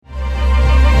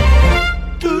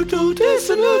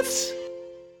truths.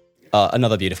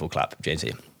 Another beautiful clap,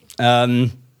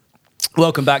 JT.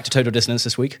 Welcome back to Total Dissonance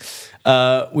this week.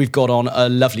 We've got on a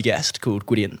lovely guest called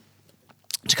Gwydion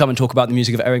to come and talk about the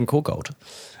music of Eric Korngold.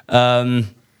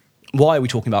 Why are we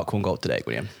talking about Korngold today,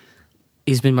 Gwydion?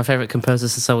 He's been my favourite composer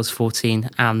since I was 14,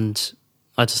 and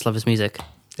I just love his music.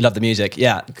 You love the music,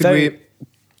 yeah. Could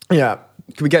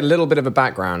we get a little bit of a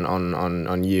background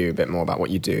on you, a bit more about what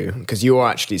you do? Because you are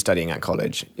actually studying at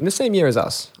college in the same year as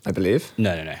us, I believe.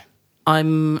 No.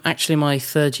 I'm actually my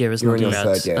third year as an You're in your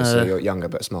undergrad. third year, so you're younger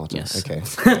but smarter. Yes. Okay,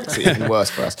 it's even worse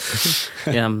for us.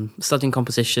 Yeah, I'm studying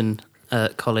composition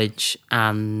at college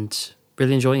and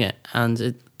really enjoying it,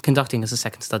 and conducting as a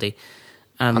second study.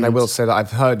 And I will say that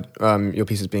I've heard your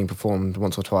pieces being performed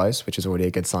once or twice, which is already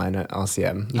a good sign at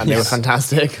RCM. And they were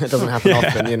fantastic. It doesn't happen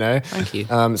often, you know. Thank you.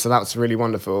 So that's really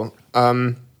wonderful.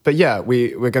 But yeah,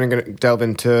 we're going to delve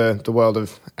into the world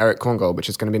of Eric Korngold, which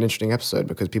is going to be an interesting episode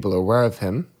because people are aware of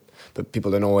him, but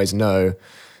people don't always know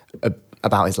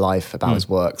about his life, about his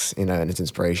works, you know, and his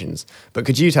inspirations. But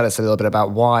could you tell us a little bit about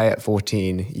why at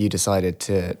 14 you decided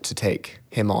to take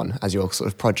him on as your sort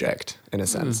of project, in a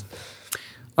sense?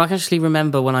 I can actually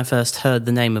remember when I first heard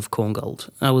the name of Korngold.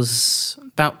 I was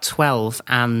about 12,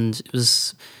 and it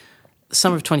was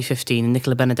summer of 2015, and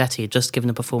Nicola Benedetti had just given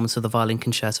a performance of the violin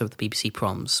concerto at the BBC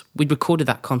Proms. We'd recorded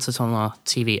that concert on our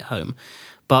TV at home,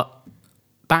 but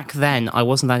back then I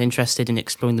wasn't that interested in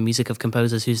exploring the music of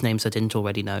composers whose names I didn't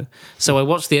already know. So I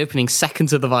watched the opening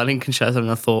seconds of the violin concerto and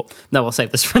I thought, no, I'll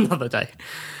save this for another day.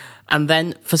 And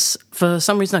then for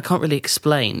some reason I can't really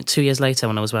explain, 2 years later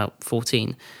when I was about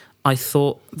 14, I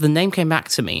thought, the name came back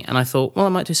to me, and I thought, well, I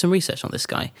might do some research on this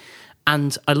guy.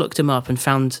 And I looked him up and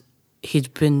found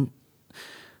he'd been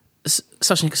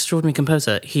such an extraordinary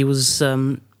composer. He'd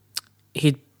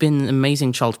been an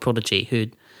amazing child prodigy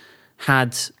who'd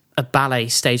had a ballet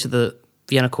staged at the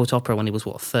Vienna Court Opera when he was,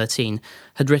 13,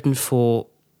 had written for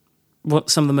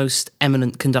some of the most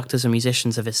eminent conductors and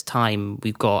musicians of his time.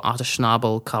 We've got Arthur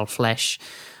Schnabel, Karl Flesch,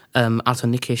 Arthur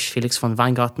Nikisch, Felix von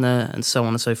Weingartner, and so on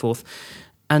and so forth.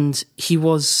 And he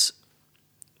was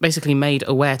basically made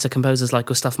aware to composers like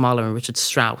Gustav Mahler and Richard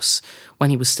Strauss when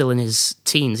he was still in his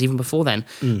teens, even before then.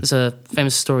 There's a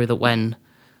famous story that when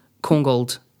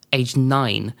Korngold, aged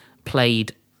 9,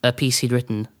 played a piece he'd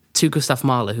written to Gustav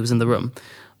Mahler, who was in the room,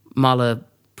 Mahler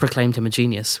proclaimed him a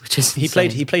genius, which is He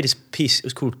played his piece, it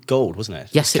was called Gold, wasn't it?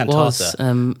 Yes, it was.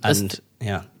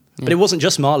 But it wasn't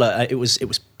just Mahler, it was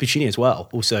Puccini as well,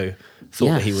 also thought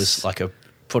that he was like a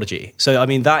prodigy. So, I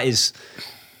mean, that is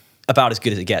about as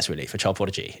good as it gets, really, for child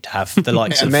prodigy, to have the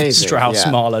likes of Strauss,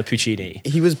 Mahler, Puccini.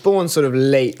 He was born sort of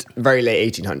very late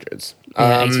 1800s.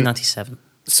 1897.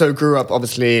 So grew up,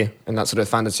 obviously, in that sort of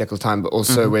fin de siècle time, but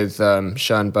also with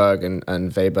Schoenberg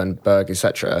and Weber and Berg,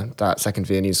 etc., that second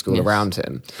Viennese school around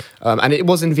him. And it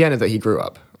was in Vienna that he grew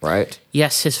up, right?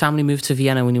 Yes, his family moved to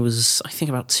Vienna when he was, I think,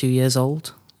 about 2 years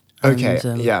old. Okay,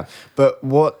 But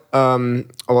what I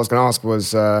was going to ask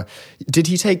was, did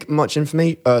he take much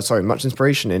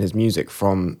inspiration in his music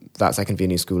from that second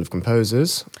Viennese school of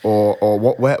composers, or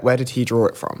where did he draw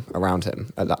it from around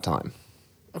him at that time?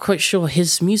 I'm quite sure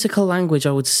his musical language,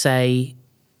 I would say,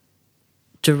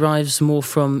 derives more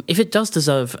from, if it does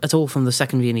deserve at all from the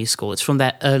second Viennese school, it's from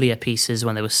their earlier pieces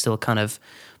when they were still kind of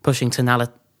pushing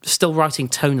tonality, still writing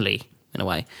tonally in a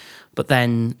way, but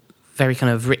then very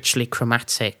kind of richly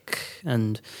chromatic.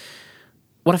 And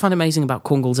what I find amazing about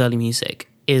Korngold's early music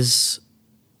is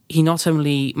he not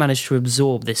only managed to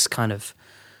absorb this kind of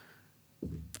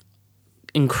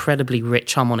incredibly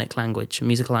rich harmonic language,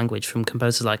 musical language from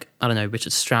composers like, I don't know,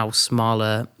 Richard Strauss,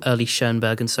 Mahler, early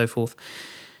Schoenberg and so forth,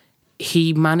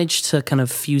 he managed to kind of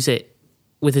fuse it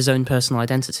with his own personal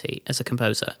identity as a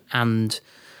composer. And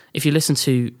if you listen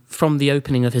to, from the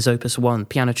opening of his Opus 1,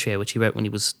 Piano Trio, which he wrote when he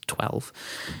was 12,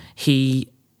 you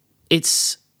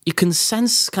can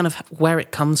sense kind of where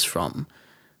it comes from,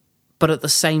 but at the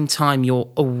same time, you're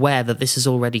aware that this is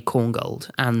already Korngold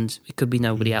and it could be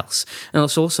nobody else. And I'll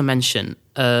also mention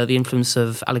the influence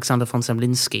of Alexander von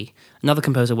Zemlinsky, another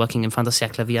composer working in fin de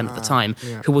siècle Vienna at the time,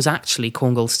 who was actually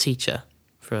Korngold's teacher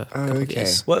for a couple of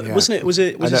years. Well, wasn't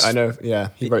it? I know. Yeah,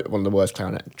 he wrote one of the worst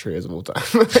clarinet trios of all time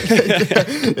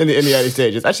in the early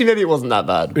stages. Actually, maybe it wasn't that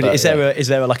bad. Really, is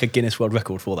there like a Guinness World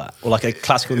Record for that, or like a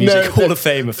classical music Hall of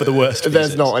Fame for the worst?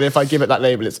 There's not, and if I give it that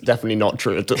label, it's definitely not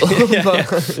true at all.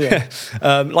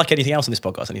 Like anything else on this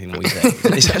podcast, anything that we say,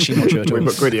 it's actually not true at all. We've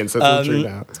got Gwydion, so it's all true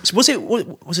now. So was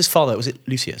his father? Was it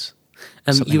Lucius?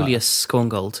 Julius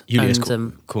Korngold.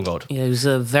 Korngold. Yeah, he was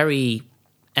a very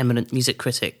eminent music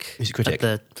critic.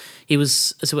 He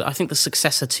was, I think, the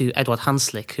successor to Eduard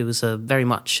Hanslick, who was very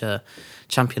much a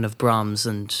champion of Brahms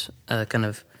and kind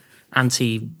of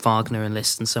anti-Wagner and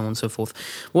Liszt and so on and so forth.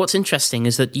 What's interesting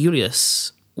is that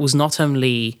Julius was not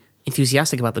only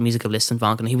enthusiastic about the music of Liszt and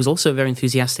Wagner, he was also very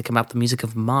enthusiastic about the music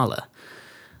of Mahler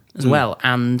as well.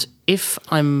 And if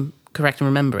I'm correct in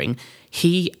remembering,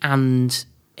 he and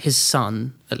his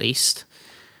son, at least,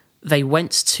 they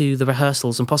went to the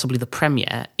rehearsals and possibly the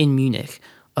premiere in Munich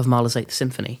of Mahler's Eighth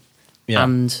Symphony. Yeah.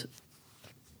 And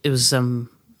it was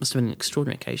must have been an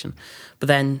extraordinary occasion. But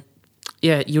then,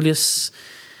 yeah, Julius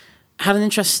had an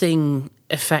interesting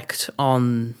effect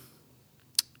on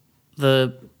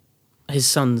his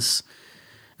son's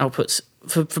outputs,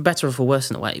 for better or for worse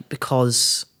in a way,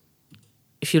 because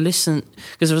if you listen,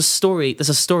 because there's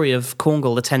a story of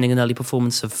Korngold attending an early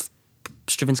performance of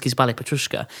Stravinsky's ballet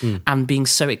Petrushka and being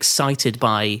so excited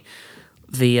by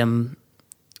the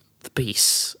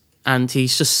piece, and he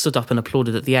just stood up and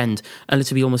applauded at the end, only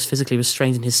to be almost physically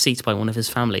restrained in his seat by one of his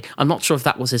family. I'm not sure if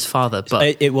that was his father,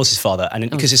 but it was his father, and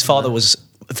because his father was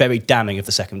very damning of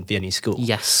the Second Viennese School.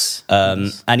 Yes.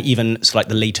 And even like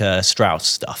the later Strauss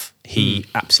stuff, he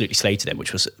absolutely slated it,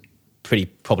 which was pretty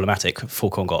problematic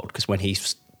for Korngold, because when he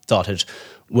started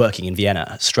working in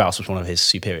Vienna, Strauss was one of his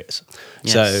superiors.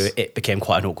 Yes. So it became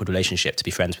quite an awkward relationship to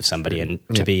be friends with somebody and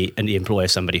to be in the employ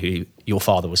of somebody who your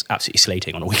father was absolutely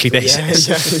slating on a weekly basis.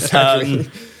 Yeah, exactly.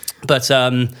 But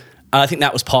I think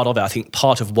that was part of it. I think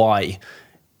part of why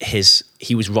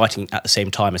he was writing at the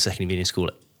same time as Second Viennese School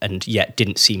and yet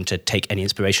didn't seem to take any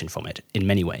inspiration from it in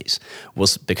many ways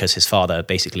was because his father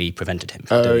basically prevented him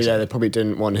from doing so. They probably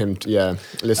didn't want him to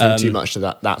listen too much to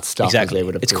that stuff. Exactly. As they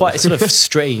would have it's quite a sort of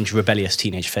strange, rebellious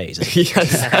teenage phase. Yeah,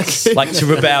 exactly. Like to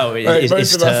rebel is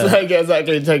most of us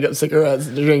exactly take up cigarettes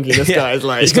and drinking. This guy is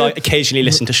like... This guy occasionally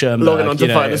listened to Schoenberg. Logging on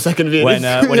to find the Second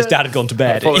Viennese. When his dad had gone to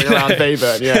bed. Following around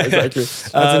Webern, yeah, exactly.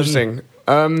 That's interesting.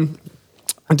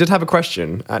 I did have a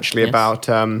question, actually, about...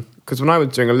 because when I was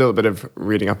doing a little bit of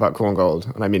reading up about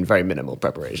Korngold, and I mean very minimal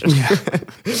preparation,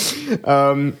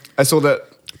 I saw that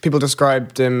people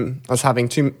described him as having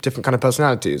two different kind of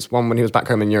personalities, one when he was back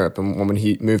home in Europe and one when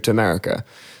he moved to America.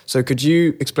 So could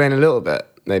you explain a little bit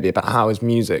maybe about how his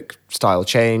music style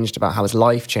changed, about how his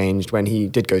life changed when he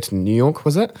did go to New York,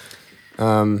 was it?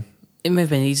 It may have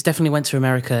been. He's definitely went to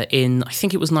America in, I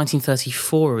think it was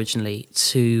 1934 originally,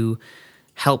 to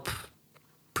help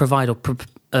provide or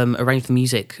arrange the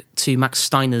music to Max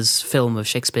Steiner's film of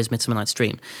Shakespeare's Midsummer Night's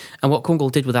Dream. And what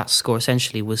Korngold did with that score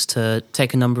essentially was to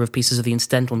take a number of pieces of the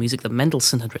incidental music that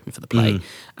Mendelssohn had written for the play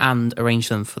and arrange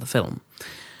them for the film.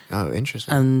 Oh,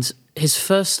 interesting. And his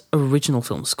first original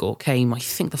film score came, I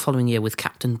think, the following year with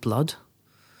Captain Blood,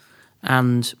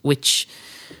 and which...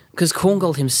 Because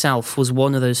Korngold himself was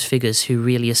one of those figures who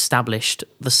really established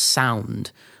the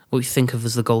sound, what we think of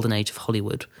as the golden age of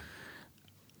Hollywood,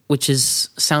 which is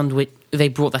sound which they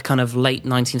brought that kind of late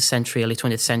 19th century, early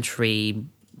 20th century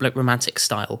like romantic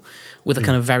style with a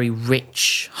kind of very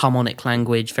rich harmonic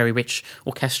language, very rich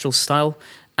orchestral style,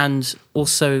 and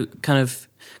also kind of...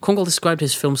 Korngold described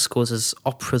his film scores as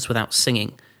operas without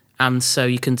singing, and so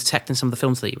you can detect in some of the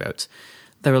films that he wrote,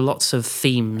 there are lots of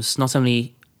themes, not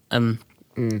only...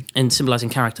 in symbolising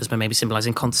characters, but maybe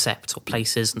symbolising concepts or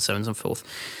places and so on and so forth.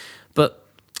 But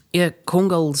yeah,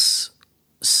 Korngold's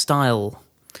style,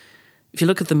 if you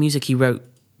look at the music he wrote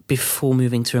before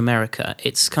moving to America,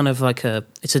 it's kind of like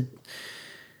it's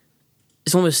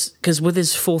almost, because with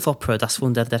his fourth opera, Das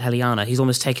Wunder der Helena, he's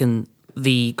almost taken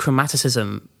the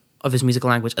chromaticism of his musical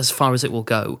language as far as it will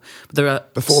go. But there are...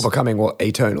 Before becoming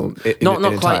atonal?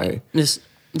 Not quite.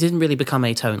 It didn't really become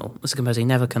atonal as a composer. He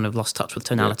never kind of lost touch with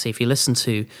tonality. Yeah. If you listen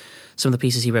to some of the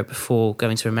pieces he wrote before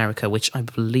going to America, which I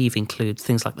believe include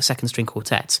things like the Second String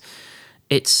Quartet,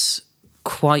 it's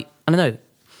quite... I don't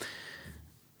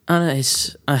know.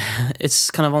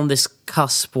 It's kind of on this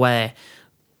cusp where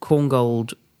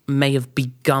Korngold may have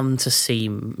begun to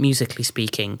seem, musically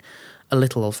speaking, a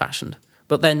little old-fashioned.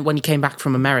 But then when he came back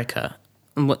from America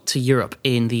and went to Europe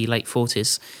in the late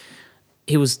 40s,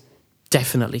 he was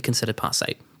definitely considered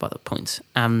passé by that point.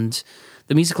 And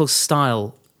the musical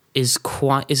style is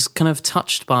kind of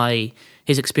touched by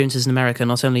his experiences in America,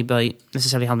 not only by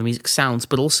necessarily how the music sounds,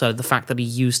 but also the fact that he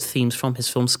used themes from his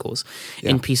film scores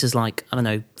in pieces like, I don't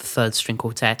know, the Third String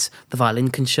Quartet, the Violin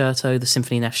Concerto, the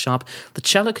Symphony in F Sharp. The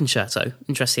Cello Concerto,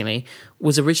 interestingly,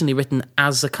 was originally written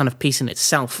as a kind of piece in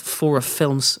itself for a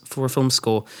film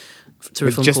score.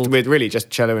 With really just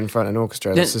cello in front and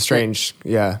orchestra. That's a strange,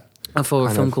 And for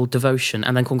a film called Devotion,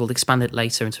 and then Korngold expanded it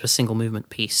later into a single movement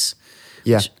piece.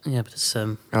 Yeah. But it's...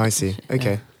 I see.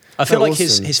 Okay. I feel like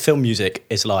his film music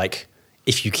is like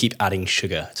if you keep adding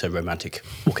sugar to romantic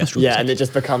orchestral music. And it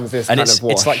just becomes this and kind of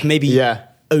wash. It's like maybe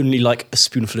only like a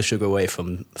spoonful of sugar away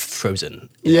from frozen.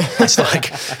 Yeah.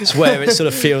 It's where it sort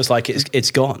of feels like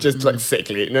it's gone. Just like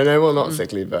sickly. No, well, not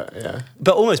sickly, but yeah.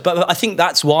 But almost. But I think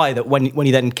that's why that when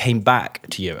he then came back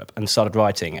to Europe and started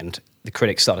writing, and the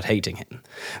critics started hating him,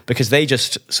 because they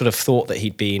just sort of thought that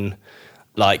he'd been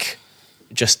like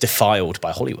just defiled by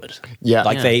Hollywood. Yeah.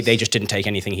 Like they just didn't take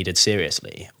anything he did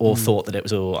seriously, or thought that it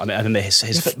was all. I mean, I remember his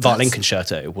violin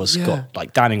concerto got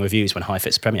like damning reviews when High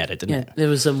Fits premiered it, didn't it? There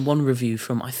was one review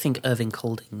from, I think, Irving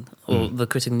Colding, or the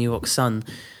critic of the New York Sun,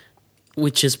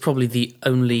 which is probably the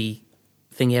only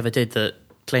thing he ever did that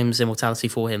claims immortality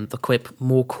for him. The quip,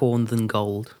 "More corn than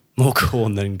gold." More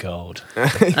corn than gold.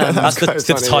 That's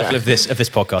the title of this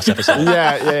podcast episode.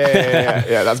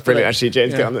 Yeah. That's brilliant. Actually,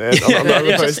 James, get on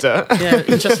the poster.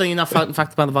 Interestingly enough, fun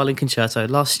fact about the violin concerto.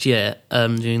 Last year,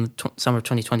 during the summer of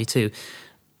 2022,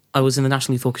 I was in the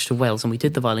National Youth Orchestra of Wales, and we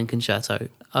did the violin concerto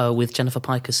with Jennifer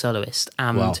Pike as soloist.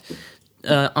 And wow.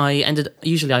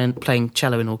 Usually I end playing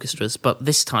cello in orchestras, but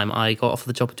this time I got offered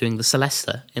the job of doing the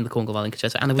Celesta in the Korngold violin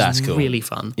concerto, and it was cool. really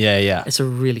fun. Yeah. It's a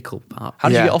really cool part. How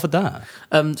did you get offered that?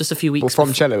 Just a few weeks Well,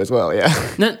 from cello as well, yeah.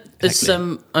 No, it's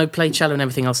I played cello and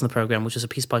everything else in the programme, which is a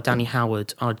piece by Danny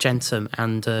Howard, Argentum,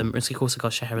 and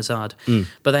Rimsky-Korsakov Scheherazade.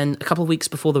 But then a couple of weeks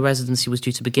before the residency was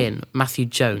due to begin, Matthew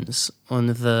Jones, one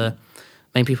of the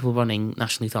main people running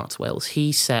National Youth Arts Wales,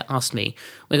 he asked me,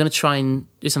 we're going to try and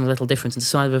do something a little different.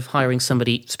 Instead of hiring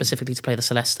somebody specifically to play the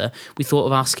Celesta, we thought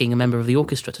of asking a member of the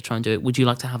orchestra to try and do it. Would you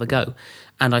like to have a go?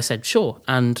 And I said, sure.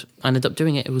 And I ended up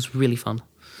doing it. It was really fun.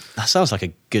 That sounds like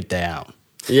a good day out.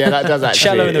 Yeah, that does actually.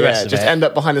 Cello and the rest of just it. end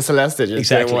up behind the Celesta, just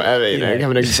doing whatever,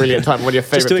 having a brilliant time. One of your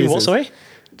favourite Just doing pieces. what, sorry?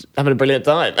 Having a brilliant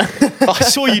time. I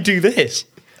saw you do this.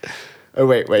 Oh,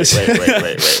 wait.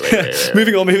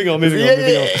 Moving on.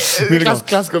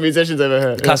 Classical musicians over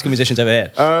here. Classical musicians over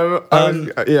here.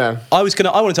 Yeah. I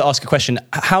wanted to ask a question.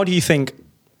 How do you think,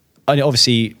 I mean,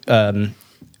 obviously,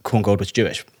 Korngold was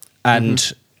Jewish,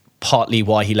 and partly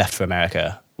why he left for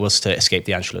America was to escape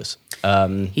the Anschluss.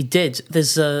 He did.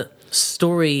 There's a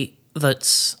story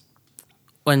that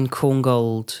when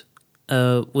Korngold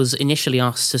was initially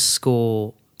asked to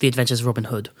score The Adventures of Robin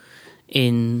Hood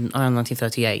in around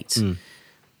 1938,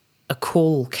 a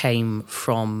call came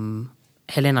from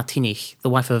Helena Tinich, the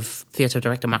wife of theatre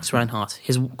director Max Reinhardt.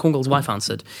 Korngold's wife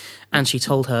answered, and she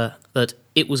told her that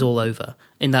it was all over,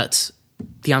 in that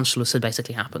the Anschluss had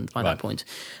basically happened by that point.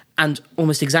 And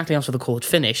almost exactly after the call had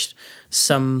finished,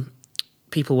 some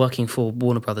people working for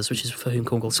Warner Brothers, which is for whom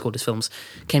Korngold scored his films,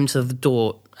 came to the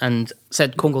door and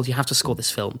said, Korngold, you have to score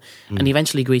this film. And he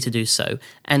eventually agreed to do so.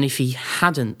 And if he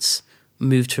hadn't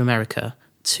moved to America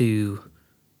to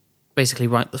basically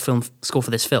write the film score for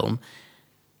this film,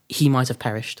 he might have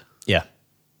perished. Yeah.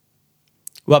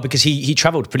 Well, because he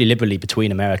travelled pretty liberally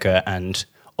between America and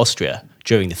Austria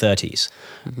during the 30s.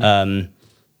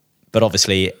 But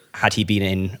obviously, had he been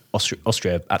in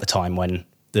Austria at the time when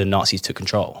the Nazis took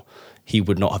control, he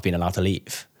would not have been allowed to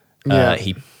leave.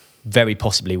 He very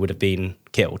possibly would have been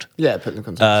killed. Yeah, put in the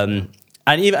context.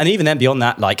 And even then, beyond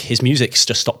that, like, his music's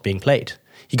just stopped being played.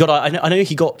 I know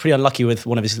he got pretty unlucky with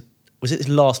one of his, was it his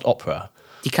last opera?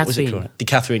 Die Catherine. Die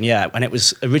Catherine, yeah. And it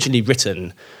was originally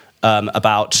written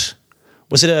about,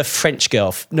 was it a French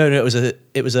girl? No, it was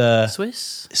a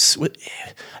Swiss? I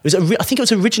think it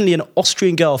was originally an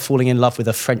Austrian girl falling in love with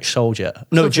a French soldier.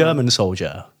 No, a German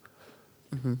soldier.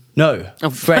 No,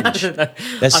 French.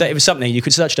 It was something, you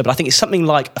could search it up, but I think it's something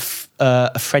like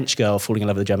a French girl falling in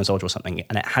love with a German soldier or something,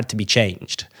 and it had to be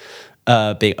changed,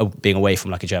 being away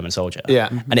from like a German soldier. Yeah.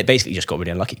 And it basically just got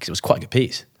really unlucky because it was quite a good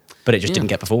piece, but it just didn't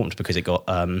get performed because it got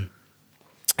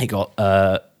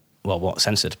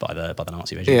censored by the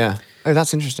Nazi regime. Yeah. Oh,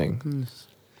 that's interesting.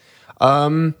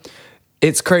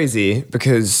 It's crazy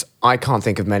because I can't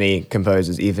think of many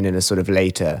composers, even in a sort of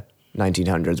later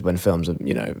 1900s when films are,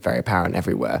 very apparent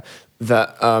everywhere,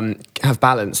 that have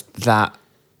balanced that.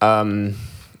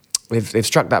 They've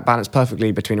struck that balance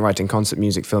perfectly between writing concert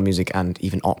music, film music, and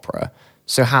even opera.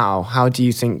 So how do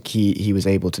you think he was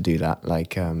able to do that?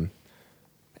 Like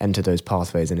enter those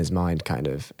pathways in his mind, kind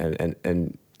of,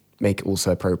 and make it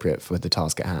also appropriate for the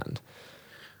task at hand.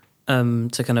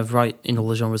 To kind of write in all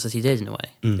the genres that he did, in a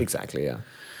way. Exactly, yeah.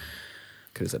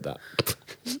 Could have said that.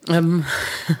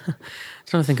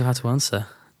 Trying to think of how to answer.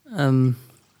 I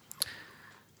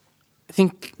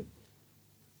think.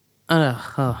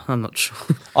 I'm not sure.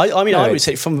 I mean, I would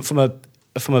say from a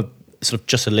sort of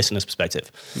just a listener's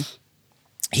perspective,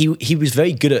 he was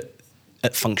very good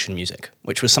at function music,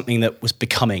 which was something that was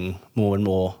becoming more and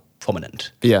more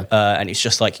prominent. Yeah. And it's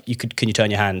just like, can you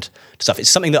turn your hand to stuff? It's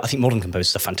something that I think modern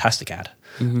composers are fantastic at.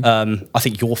 I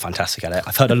think you're fantastic at it.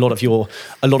 I've heard a lot of your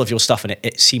stuff, and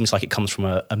it seems like it comes from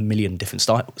a million different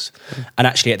styles. And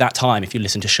actually, at that time, if you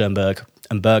listen to Schoenberg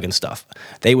and Berg and stuff,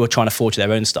 they were trying to forge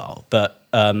their own style. But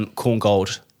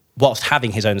Korngold, whilst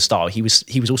having his own style, he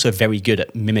was also very good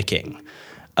at mimicking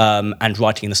and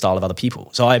writing in the style of other people.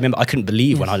 So I remember I couldn't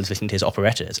believe when I was listening to his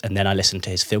operettas, and then I listened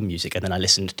to his film music, and then I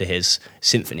listened to his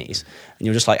symphonies, and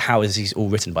you're just like, how is these all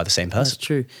written by the same person? That's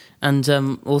true. And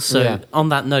also, on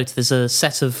that note, there's a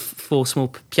set of 4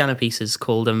 small piano pieces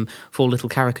called 4 Little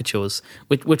Caricatures,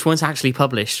 which weren't actually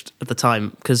published at the time,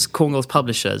 because Korngold's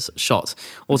publishers, Schott,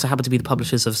 also happened to be the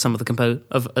publishers of some of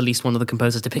of at least one of the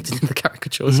composers depicted in the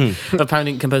caricatures.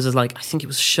 Apparently composers like, I think it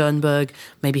was Schoenberg,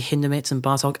 maybe Hindemith and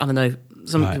Bartok, I don't know,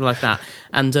 something like that.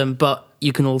 And but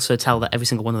you can also tell that every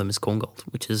single one of them is Korngold,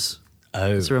 which is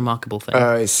it's a remarkable thing.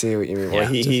 Oh, I see what you mean. Well,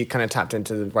 he kind of tapped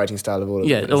into the writing style of all of them.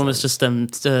 Yeah, almost just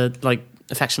like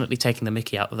affectionately taking the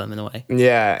mickey out of them in a way.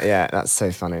 Yeah, that's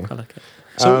so funny. I like it.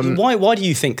 So why do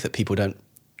you think that people don't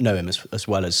know him as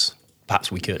well as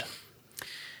perhaps we could?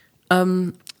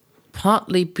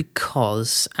 Partly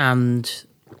because, and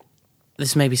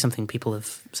this may be something people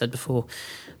have said before,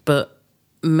 but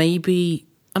maybe,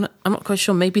 I'm not quite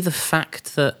sure, maybe the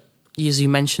fact that, as you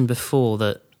mentioned before,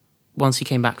 that once he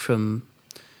came back from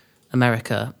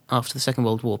America after the Second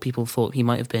World War, people thought he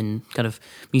might have been kind of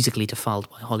musically defiled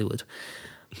by Hollywood.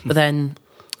 But then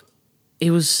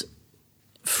it was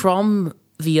from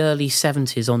the early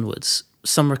 70s onwards,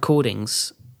 some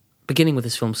recordings, beginning with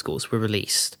his film scores, were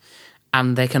released,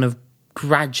 and they kind of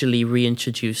gradually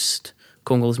reintroduced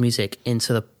Korngold's music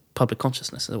into the public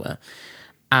consciousness, as it were.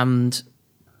 And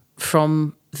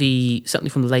certainly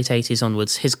from the late 80s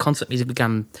onwards, his concert music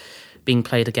began being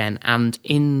played again. And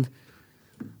in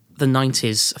the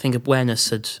 90s, I think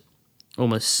awareness had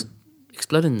almost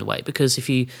exploded in a way, because if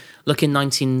you look in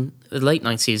the late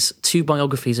 90s, 2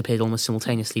 biographies appeared almost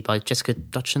simultaneously by Jessica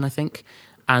Dutchin, I think,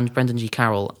 and Brendan G.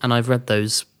 Carroll, and I've read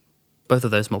both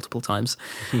of those multiple times.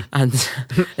 And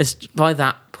it's by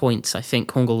that point, I think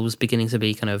Korngold was beginning to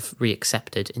be kind of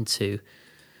reaccepted into...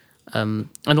 and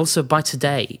also by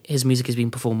today, his music is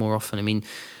being performed more often. I mean,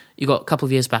 you got a couple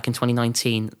of years back in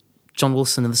 2019, John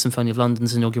Wilson and the Symphony of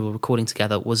London's inaugural recording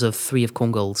together was of 3 of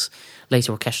Korngold's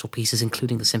later orchestral pieces,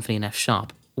 including the Symphony in F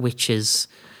sharp, which is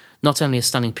not only a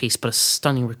stunning piece, but a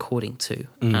stunning recording too.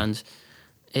 And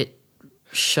it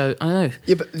I don't know.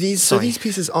 Yeah, but these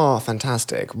pieces are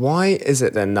fantastic. Why is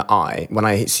it then that when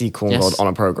I see Korngold on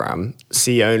a program,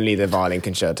 see only the violin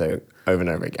concerto over and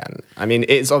over again? I mean,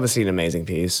 it's obviously an amazing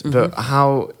piece, but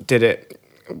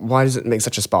why does it make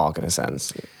such a spark, in a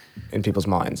sense, in people's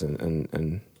minds,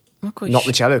 and not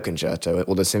the cello concerto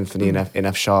or the symphony in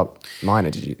F sharp minor?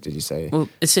 Did you say? Well,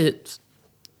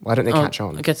 why don't they catch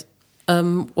on? I guess,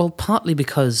 well, partly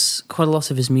because quite a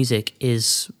lot of his music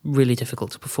is really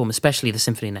difficult to perform, especially the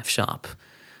symphony in F sharp.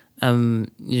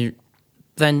 Then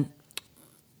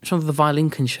some of the violin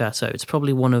concerto, it's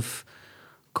probably one of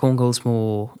Korngold's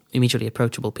more immediately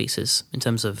approachable pieces in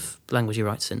terms of the language he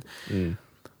writes in.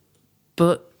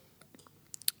 But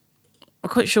I'm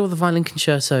quite sure the violin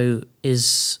concerto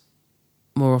is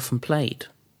more often played.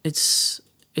 It's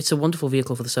a wonderful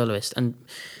vehicle for the soloist, and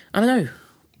I don't know.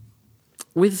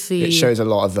 It shows a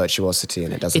lot of virtuosity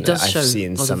in it, doesn't it? Does show I've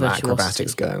seen some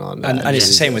acrobatics going on. And it's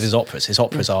the same with his operas. His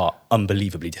operas are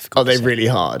unbelievably difficult. Oh, they're really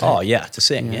hard. Oh, yeah, to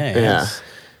sing. Yeah.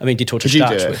 I mean, Die Torte Could you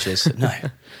Stadt, do it? which is... No.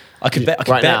 I could bet.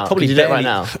 Right now? Probably Could you do it right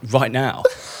now? Right now.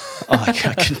 Oh, I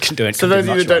can do it. So those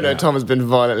of you that don't know, Tom has been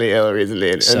violently ill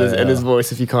recently, and his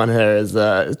voice, if you can't hear, is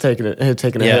taking a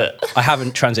hit. I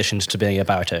haven't transitioned to being a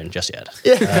baritone just yet.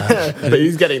 Yeah, but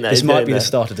he's getting there. This might be the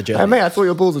start of the journey. Mate, I thought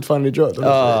your balls had finally dropped.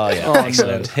 Oh, yeah.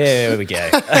 Excellent. No. Here we go.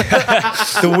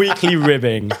 The weekly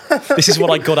ribbing. This is what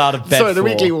I got out of bed Sorry, the for.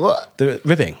 weekly what? The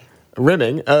ribbing.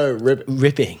 Rimming? Oh,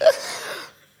 ribbing.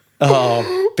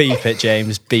 Oh, beep it,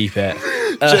 James. Beep it.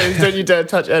 James, don't you dare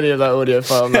touch any of that audio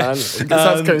file, man. That's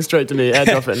coming straight to me.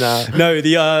 Airdrop it now. No,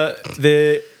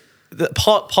 the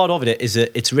part of it is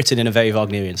that it's written in a very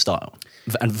Wagnerian style,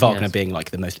 and Wagner being like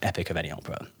the most epic of any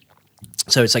opera.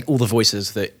 So it's like all the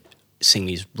voices that sing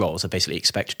these roles are basically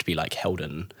expected to be like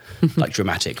Helden, like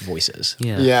dramatic voices.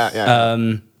 Yeah.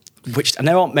 And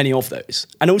there aren't many of those,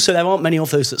 and also there aren't many of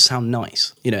those that sound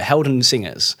nice. You know, Helden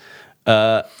singers.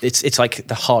 It's like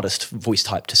the hardest voice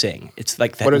type to sing. It's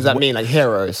like what does that mean? Like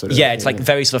hero sort of? Yeah, it's like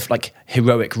very sort of like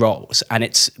heroic roles, and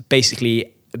it's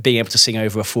basically being able to sing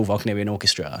over a full Wagnerian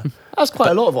orchestra. That's quite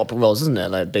a lot of opera roles, isn't it?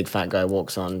 Like big fat guy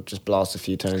walks on, just blasts a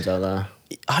few tones out there.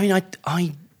 I mean,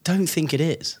 I don't think it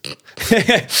is.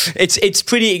 It's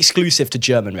pretty exclusive to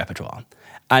German repertoire.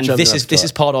 And German this repertoire.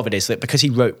 is part of it, is that because he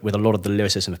wrote with a lot of the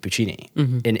lyricism of Puccini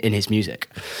in his music,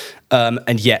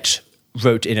 and yet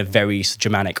wrote in a very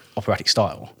Germanic operatic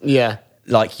style. Yeah.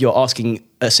 Like, you're asking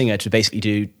a singer to basically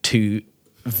do two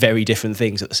very different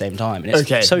things at the same time. And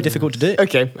it's so difficult to do.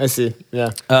 Okay, I see.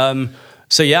 Yeah.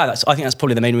 So yeah, I think that's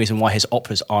probably the main reason why his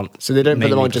operas aren't. So they don't put them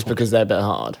mainly on just performed. because they're a bit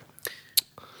hard.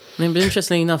 I mean, but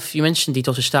interestingly enough, you mentioned Die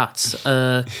Tote Stadt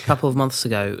a couple of months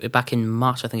ago, back in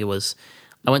March, I think it was.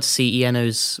 I went to see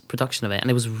Eno's production of it, and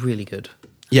it was really good.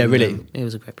 Yeah, really. It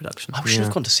was a great production. I should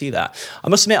have gone to see that. I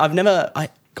must admit, I've never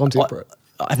Gone to the opera?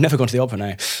 I've never gone to the opera. No,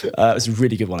 it was a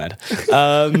really good one, Ed.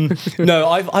 No,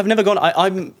 I've never gone.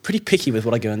 I'm pretty picky with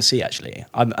what I go and see. Actually,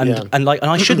 and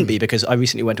I shouldn't be, because I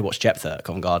recently went to watch Jephthah at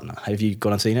Covent Garden. Have you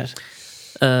gone and seen it?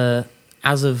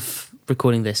 As of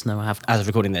recording this, no, I haven't. As of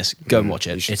recording this, go and watch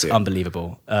it. should It's see it.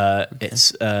 unbelievable.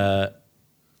 It's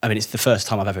it's the first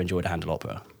time I've ever enjoyed a Handel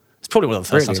opera. It's probably one of the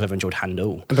first times I've ever enjoyed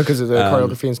Handel. And because of the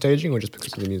choreography and staging, or just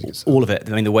because of the music itself? All of it.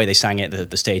 I mean, the way they sang it,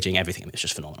 the staging, everything. It's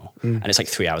just phenomenal. And it's like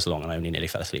 3 hours long, and I only nearly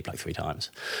fell asleep like 3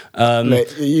 times.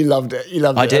 Mate, you loved it. You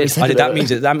loved it. I every did. second That of means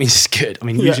it. that means it's good. I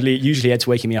mean, Yeah. usually Ed's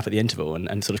waking me up at the interval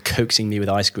and sort of coaxing me with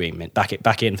ice cream and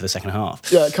back in for the second half.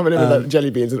 Yeah, coming in with like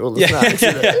jelly beans and all the snacks.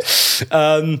 You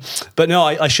know? But no,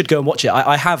 I should go and watch it.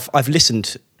 I've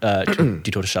listened to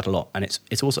Die Tote Stadt a lot, and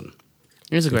it's awesome.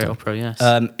 It is a great opera, yes.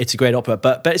 It's a great opera,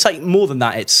 but it's like more than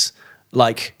that. It's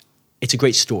like it's a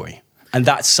great story, and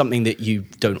that's something that you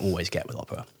don't always get with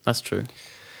opera. That's true.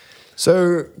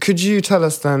 So, could you tell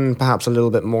us then perhaps a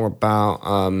little bit more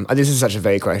about, this is such a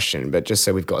vague question, but just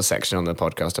so we've got a section on the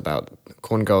podcast about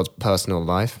Korngold's personal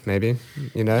life, maybe,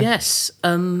 you know? Yes.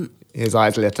 His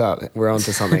eyes lit up. We're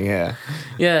onto something here.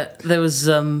 Yeah, there was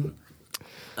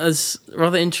as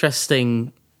rather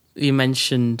interesting. You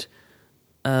mentioned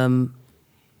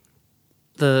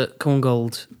the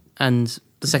Korngold and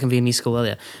the Second Viennese School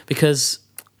earlier, because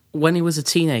when he was a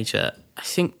teenager, I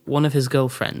think one of his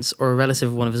girlfriends, or a relative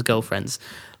of one of his girlfriends,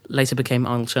 later became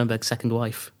Arnold Schoenberg's second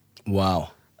wife.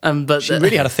 Wow. But She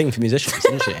really had a thing for musicians,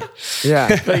 didn't she?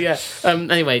 Yeah. But yeah.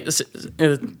 Anyway,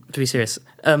 to be serious,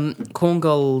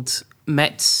 Korngold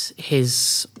met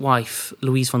his wife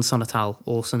Louise von Sonnetal,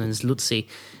 also known as Luzi,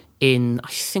 in I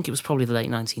think it was probably the late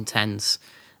 1910s,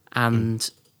 and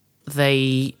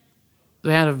they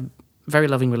had a very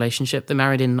loving relationship. They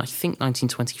married in I think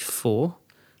 1924,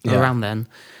 around then,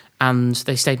 and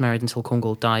they stayed married until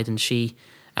Korngold died, and she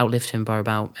outlived him by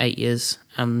about 8 years.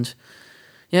 And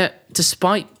yeah,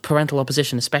 despite parental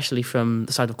opposition, especially from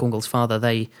the side of Korngold's father,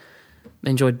 they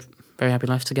enjoyed a very happy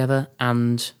life together.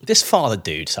 And This father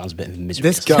dude sounds a bit miserable.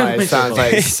 This guy sounds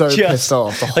like so Just- pissed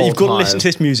off the like, whole you've got to time. listen to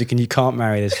this music and you can't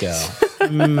marry this girl.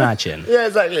 Imagine. Yeah,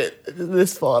 exactly.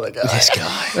 This father guy. This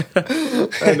guy.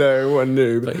 I know, one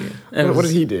noob. it What was-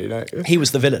 did he do? Like, He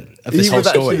was the villain of this he whole was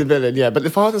actually story. the villain, yeah. But the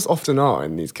fathers often are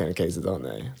in these kind of cases, aren't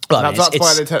they? Well, I mean, that's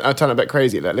why it's- they turn a bit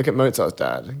crazy. Like, look at Mozart's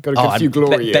dad. Got a good Oh, few and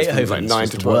glory years from Beethoven's like 9 was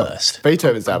to the 12. worst.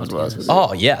 Beethoven's dad was worse. Was he?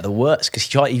 Oh, yeah, the worst. Because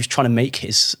he was trying to make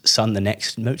his son the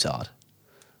next Mozart.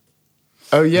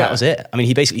 Oh, yeah. That was it. I mean,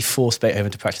 he basically forced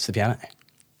Beethoven to practice the piano.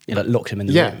 He like locked him in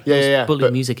the Yeah, room. yeah. bullied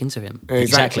But- music into him.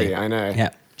 Exactly, I know. Yeah,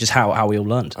 just how we all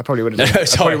learned. I probably would No, have done, I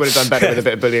sorry. probably would have done better with a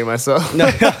bit of bullying myself.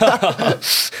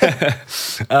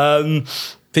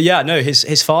 But yeah, no,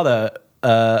 his father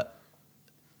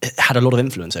had a lot of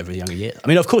influence over his younger years. I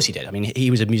mean, of course he did. I mean,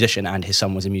 he was a musician and his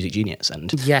son was a music genius.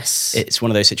 And Yes. it's one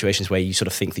of those situations where you sort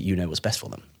of think that you know what's best for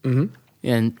them.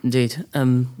 Yeah, indeed.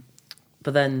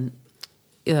 But then,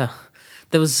 yeah,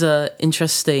 there was an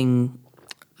interesting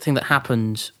thing that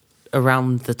happened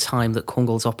around the time that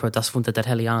Korngold's opera Das Wunder der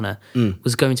Heliane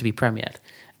was going to be premiered.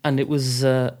 And it was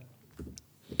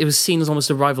seen as almost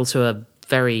a rival to a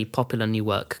very popular new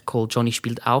work called Johnny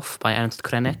Spielt Auf by Ernst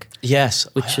Krenek, Yes.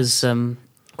 which is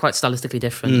quite stylistically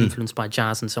different, influenced by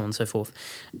jazz and so on and so forth.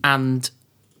 And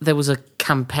there was a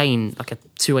campaign, like a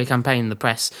two-way campaign in the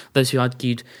press, those who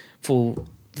argued for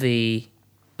the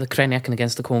Krenek and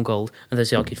against the Korngold, and those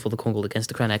who argued for the Korngold against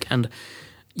the Krenek. And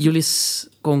Julius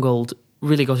Korngold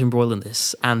really got embroiled in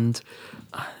this, and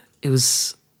it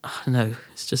was, I don't know,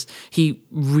 it's just, he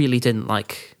really didn't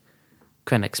like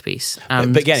Krenek's piece.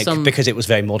 And but again, some- because it was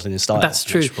very modern in style. that's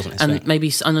true. which wasn't his And thing.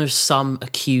 maybe I know some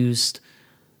accused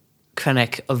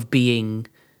Krenek of being...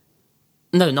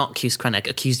 No, not accused Krenek,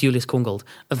 accused Julius Korngold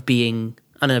of being,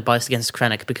 I don't know, biased against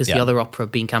Krenek because the Yeah. other opera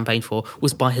being campaigned for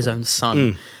was by his own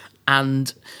son.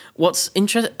 And what's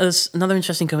another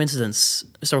interesting coincidence,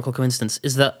 historical coincidence,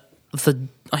 is that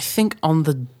I think on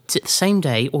the same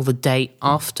day or the day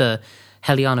after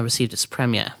Heliane received its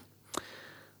premiere,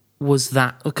 was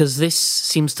that because this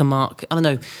seems to mark, I don't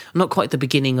know, not quite the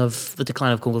beginning of the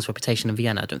decline of Korngold's reputation in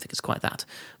Vienna. I don't think it's quite that.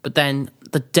 But then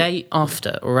the day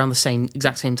after, or around the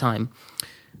exact same time,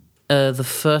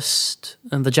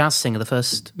 the jazz singer, the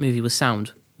first movie with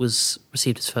sound,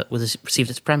 received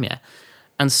its premiere.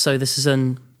 And so this is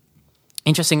an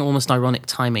interesting, almost ironic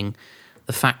timing,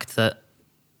 the fact that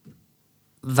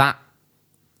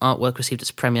artwork received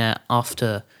its premiere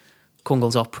after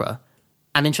Korngold's opera.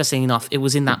 And interestingly enough, it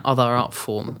was in that other art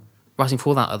form, writing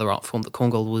for that other art form, that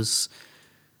Korngold was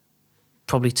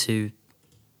probably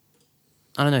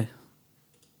I don't know.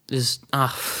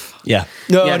 Yeah.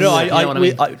 No,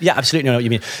 I absolutely know what you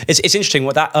mean. It's interesting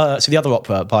what that. So the other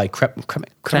opera by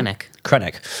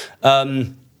Krenek.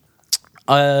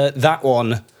 That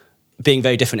one being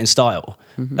very different in style.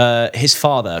 Mm-hmm. His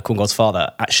father, Korngold's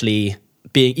father, actually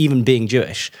being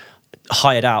Jewish,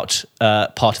 hired out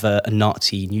part of a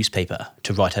Nazi newspaper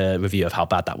to write a review of how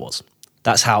bad that was.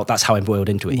 That's how embroiled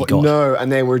into it he got. No,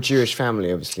 and they were a Jewish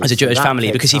family, obviously. As a Jewish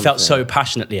family, because he felt so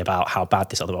passionately about how bad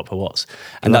this other opera was.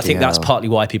 And I think that's partly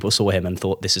why people saw him and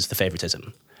thought this is the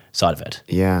favoritism side of it.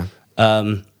 Yeah.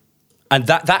 And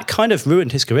that kind of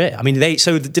ruined his career. I mean,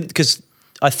 because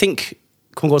I think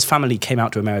Korngold's family came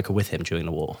out to America with him during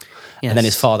the war. Yes. And then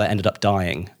his father ended up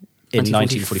dying in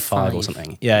 1945 or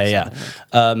something. Yeah.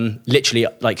 Literally,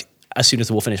 like, as soon as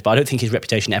the war finished. But I don't think his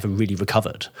reputation ever really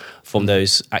recovered from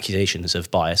those accusations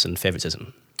of bias and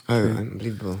favoritism. Oh,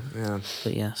 unbelievable. Yeah.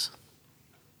 But yes.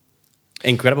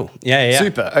 Incredible. Yeah.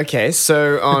 Super. Okay,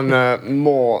 so on a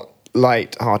more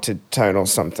light-hearted tone or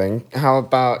something, how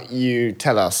about you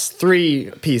tell us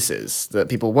 3 pieces that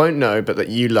people won't know but that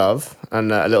you love, and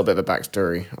a little bit of a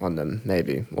backstory on them,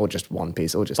 maybe, or just one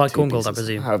piece, or just by 2 Korngold, pieces. I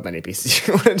presume. However many pieces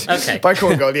you want. Okay. By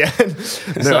Korngold, yeah.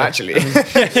 No, actually.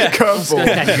 Curveball.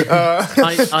 Okay.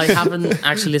 I haven't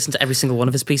actually listened to every single one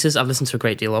of his pieces. I've listened to a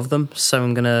great deal of them, so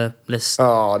I'm going to list...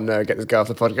 Oh, no, get this guy off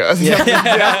the podcast.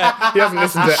 Yeah. He hasn't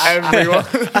listened to every one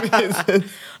of the pieces.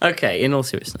 Okay, in all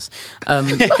seriousness.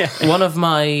 One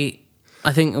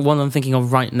I'm thinking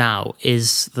of right now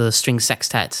is the string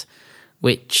sextet,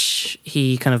 which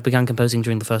he kind of began composing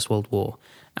during the First World War,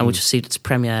 and which received its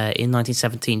premiere in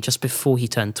 1917, just before he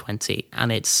turned 20.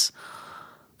 And it's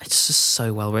just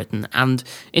so well written. And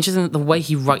interesting that the way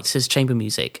he writes his chamber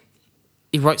music,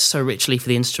 he writes so richly for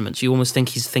the instruments, you almost think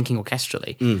he's thinking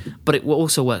orchestrally, but it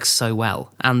also works so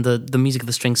well. And the music of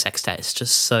the string sextet is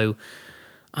just so...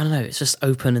 I don't know, it's just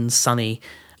open and sunny.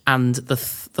 And the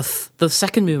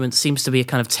second movement seems to be a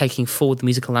kind of taking forward the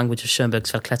musical language of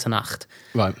Schoenberg's Verklärte Nacht.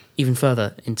 Right. Even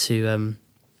further into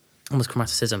almost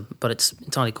chromaticism, but it's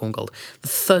entirely Korngold. The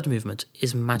third movement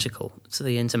is magical. So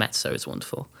the intermezzo is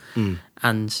wonderful.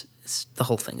 And the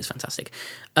whole thing is fantastic.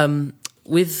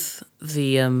 With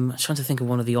the... I'm trying to think of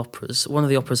one of the operas. One of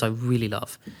the operas I really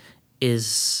love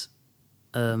is...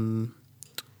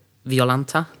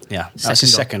 Violanta. Yeah, that's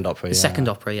his second opera. The second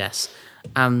opera, yes.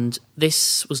 And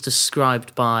this was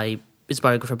described by his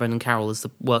biographer Brendan Carroll as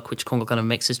the work which Korngold kind of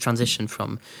makes his transition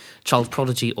from child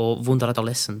prodigy or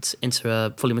Wunderadolescent into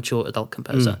a fully mature adult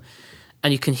composer.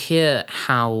 And you can hear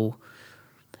how...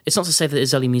 It's not to say that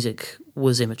his early music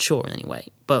was immature in any way,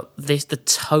 but the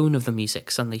tone of the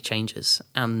music suddenly changes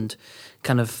and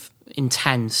kind of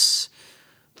intense,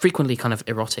 frequently kind of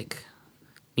erotic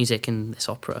music in this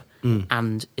opera,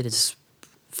 and it is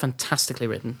fantastically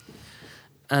written.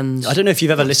 And I don't know if you've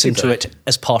ever listened to it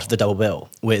as part of the double bill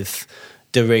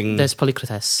during... There's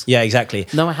Polykrates. Yeah, exactly.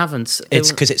 No, I haven't.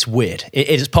 It's because it's weird. It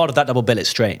is part of that double bill. It's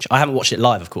strange. I haven't watched it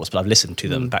live, of course, but I've listened to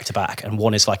them back to back. And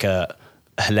one is like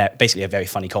basically a very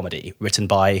funny comedy written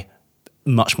by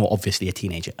much more obviously a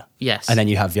teenager. Yes. And then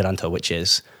you have Violanta, which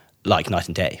is like night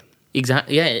and day.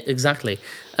 Exactly. Yeah, exactly.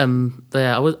 I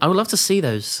would love to see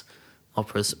those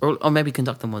operas, or maybe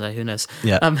conduct them one day. Who knows?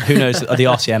 Yeah. Who knows? The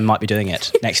RCM might be doing it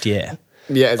next year.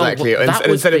 Yeah, exactly.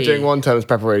 Instead of doing one term's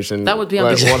preparation, that would be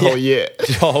ambitious. One whole year.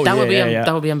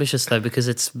 That would be ambitious though, because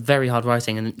it's very hard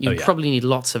writing, and you probably need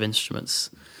lots of instruments.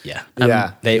 Yeah,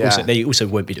 They also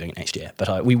won't be doing it next year,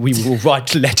 but we will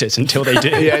write letters until they do.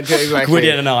 Yeah, exactly.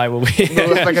 Gwydion and I will be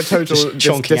like a total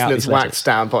dissonance wax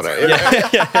stamp on it.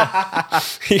 Yeah.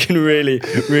 You can really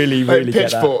like get that.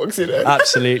 Pitchforks, you know.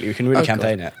 Absolutely, we can really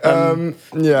campaign it.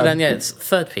 Then it's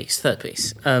third piece.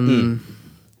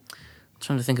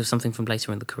 Trying to think of something from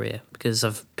later in the career, because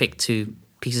I've picked 2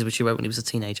 pieces which he wrote when he was a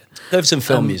teenager. There's some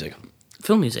film music.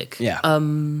 Film music? Yeah.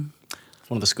 One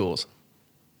of the scores.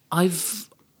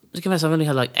 To confess, I've only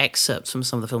heard like excerpts from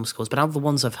some of the film scores, but out of the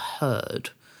ones I've heard,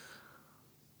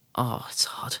 it's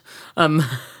hard. It's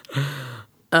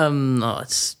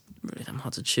really damn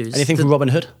hard to choose. Anything from Robin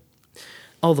Hood?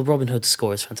 Oh, the Robin Hood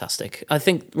score is fantastic. I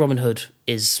think Robin Hood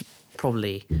is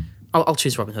probably... I'll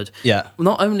choose Robin Hood. Yeah.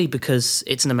 Not only because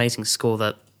it's an amazing score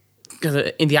that,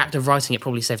 in the act of writing, it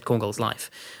probably saved Korngold's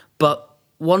life, but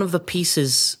one of the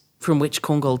pieces from which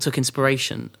Korngold took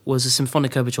inspiration was a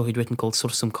symphonic overture he'd written called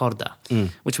Sursum Corda,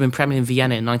 which had been premiered in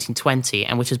Vienna in 1920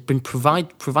 and which has been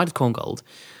provided Korngold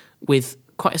with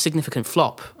quite a significant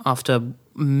flop after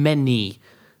many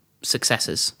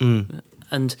successes.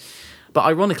 But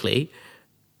ironically,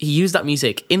 he used that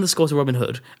music in the score to Robin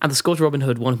Hood, and the score to Robin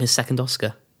Hood won him his second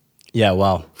Oscar. Yeah,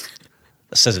 wow.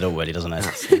 That says it all, really, doesn't it?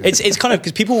 It's kind of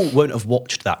because people won't have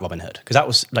watched that Robin Hood because that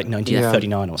was like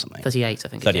 1939 or something. 38, I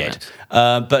think. 38.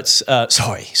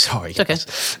 Sorry. It's okay.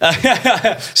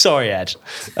 Sorry, Ed.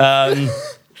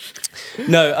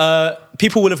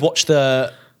 People will have watched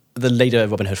the later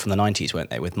Robin Hood from the 90s, weren't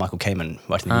they, with Michael Kamen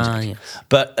writing the music. Yes.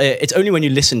 But it's only when you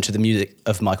listen to the music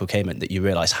of Michael Kamen that you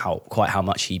realise how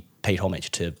much he paid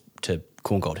homage to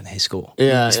Korngold in his score.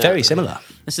 Yeah, it's very similar.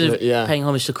 Instead of paying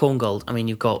homage to Korngold, I mean,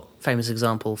 you've got famous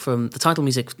example from the title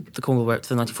music the Korngold wrote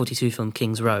for the 1942 film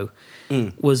King's Row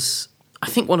was, I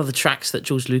think, one of the tracks that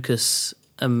George Lucas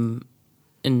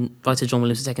invited John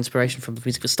Williams to take inspiration from the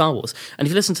music for Star Wars. And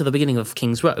if you listen to the beginning of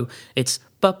King's Row, it's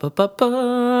ba ba ba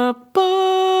ba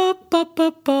ba ba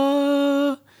ba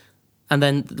ba, and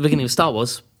then the beginning of Star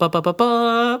Wars ba ba ba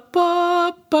ba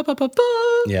ba ba ba ba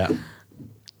ba. Yeah.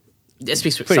 It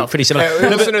speaks for itself. Pretty similar. We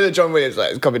also know that John Williams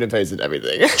copied and pasted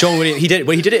everything. John Williams, he did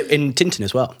it in Tintin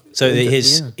as well. So Bro,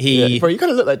 you kind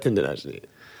of look like Tintin, actually.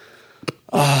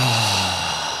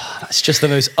 That's just the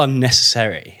most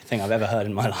unnecessary thing I've ever heard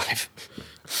in my life.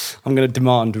 I'm going to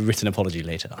demand a written apology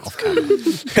later off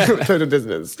camera. Total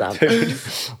dissonance. Stamp.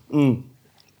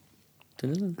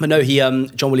 But no,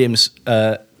 John Williams.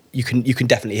 You can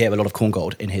definitely hear a lot of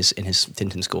Korngold in his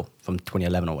Tintin score from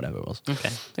 2011 or whatever it was. Okay,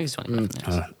 I think it's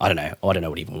 2011. I don't know. I don't know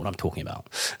what I'm talking about.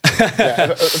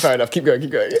 Yeah, fair enough. Keep going.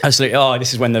 Absolutely. Oh,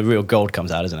 this is when the real gold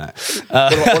comes out, isn't it?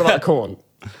 What about Korn?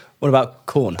 What about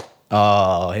Korn?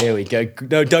 Oh, here we go.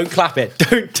 No, don't clap it.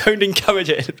 Don't encourage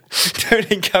it.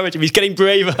 Don't encourage him. He's getting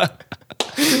braver.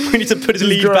 We need to put his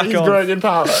lead back on. He's growing in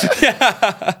power.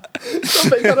 Yeah.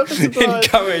 Stop it, cut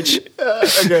Encourage.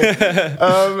 Okay.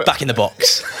 Back in the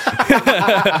box.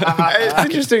 It's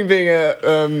interesting being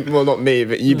well, not me,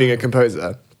 but you being a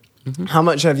composer. Mm-hmm. How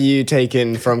much have you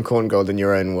taken from Korngold in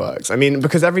your own works? I mean,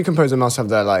 because every composer must have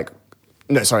their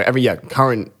every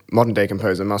current modern day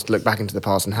composer must look back into the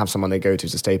past and have someone they go to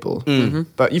as a staple. Mm-hmm.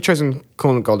 But you've chosen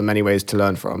Korngold in many ways to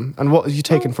learn from. And what have you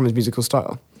taken from his musical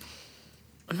style?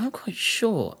 I'm not quite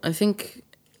sure. I think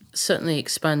certainly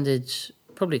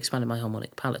probably expanded my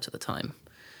harmonic palette at the time.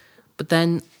 But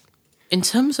then, in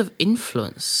terms of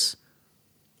influence,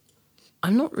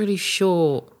 I'm not really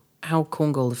sure how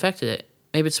Korngold affected it.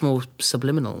 Maybe it's more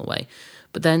subliminal in a way.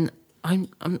 But then, I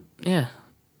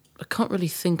can't really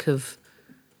think of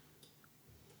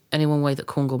any one way that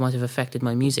Korngold might have affected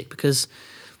my music, because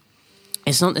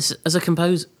it's not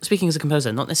speaking as a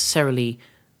composer, not necessarily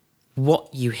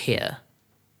what you hear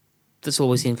that's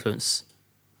always the influence.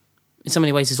 In so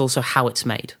many ways, it's also how it's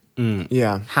made.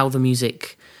 Yeah. How the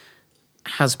music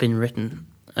has been written,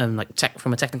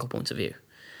 from a technical point of view.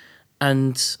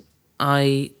 And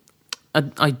I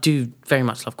do very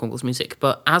much love Korngold's music,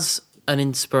 but as an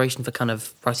inspiration for kind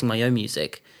of writing my own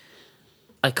music,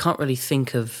 I can't really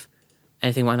think of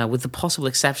anything right now, with the possible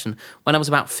exception, when I was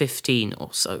about 15 or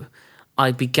so,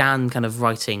 I began kind of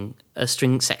writing a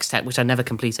string sextet, which I never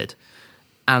completed.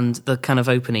 And the kind of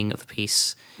opening of the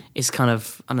piece is kind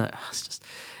of, I don't know,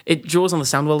 it draws on the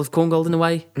sound world of Korngold in a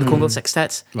way, the Korngold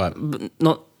sextet. Right. But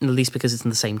not in the least because it's in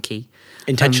the same key.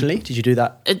 Intentionally? Did you do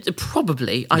that?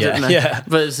 Probably, I don't know. Yeah.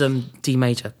 But it's D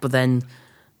major. But then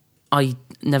I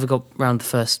never got around the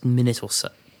first minute or so,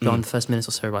 writing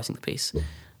the piece.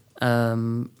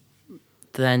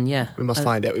 Then, yeah. We must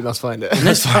find it. Let's find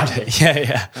it.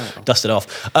 Yeah. Dust it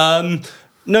off.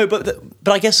 No, but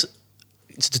I guess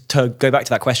to go back to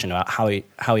that question about how he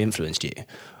influenced you,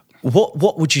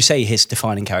 what would you say his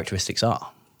defining characteristics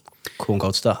are?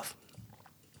 Korngold stuff.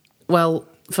 Well,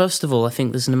 first of all, I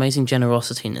think there's an amazing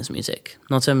generosity in his music,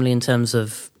 not only in terms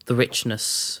of the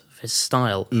richness of his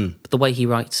style, but the way he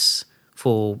writes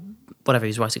for whatever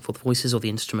he's writing for, the voices or the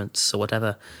instruments or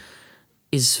whatever,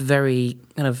 is very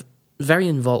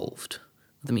involved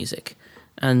with the music.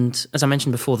 And as I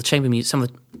mentioned before, the chamber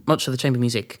music, much of the chamber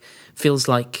music feels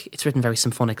like it's written very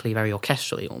symphonically, very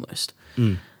orchestrally almost.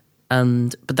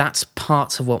 But that's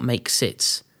part of what makes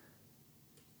it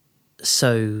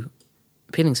so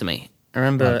appealing to me. I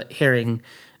remember hearing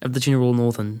of the Junior Royal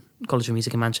Northern College of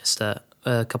Music in Manchester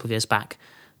a couple of years back,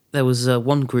 there was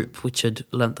one group which had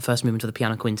learnt the first movement of the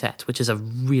piano quintet, which is a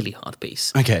really hard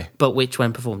piece. Okay. But which,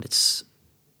 when performed, it's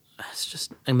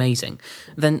just amazing.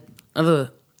 Then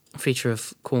another feature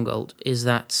of Korngold is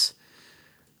that,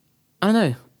 I don't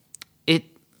know,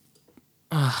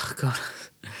 oh God.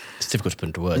 It's difficult to put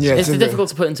into words. Yeah, It's difficult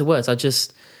to put into words.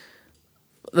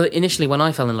 Initially, when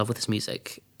I fell in love with this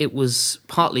music, it was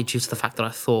partly due to the fact that I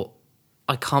thought,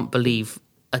 I can't believe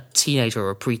a teenager or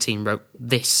a preteen wrote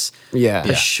this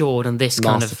assured and this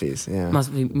Masterpiece,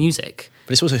 masterpiece music.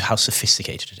 But it's also how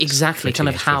sophisticated it is. Exactly, for a kind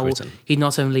of teenager to have how written. he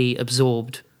not only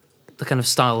absorbed the kind of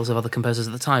styles of other composers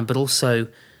at the time, but also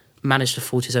managed to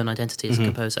forge his own identity as a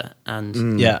composer.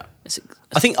 And Yeah. it's,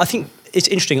 I think it's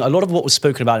interesting. A lot of what was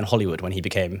spoken about in Hollywood when he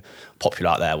became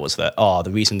popular out there was that,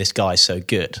 the reason this guy's so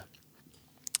good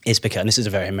is because, and this is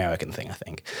a very American thing, I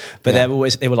think, but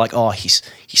they were like, he's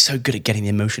so good at getting the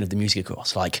emotion of the music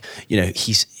across. Like,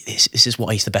 this is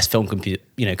why he's the best film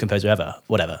composer ever,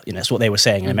 whatever. That's what they were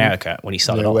saying in America when he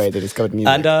started off. way they discovered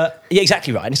music. And yeah,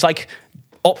 exactly right. And it's like,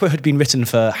 opera had been written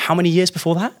for how many years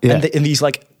before that? Yeah. And these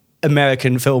like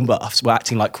American film buffs were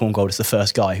acting like Korngold is the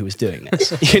first guy who was doing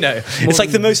this. It's like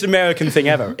the most American thing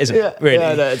ever, isn't it? Really?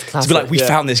 Yeah, no, it's classic. To be like, we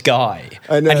found this guy,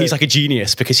 I know. and he's like a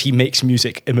genius because he makes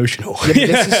music emotional.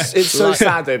 It's so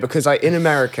sad though, because like in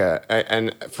America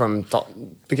and from the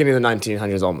beginning of the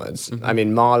 1900s onwards, I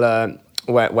mean, Mahler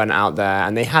went out there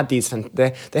and they had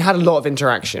they had a lot of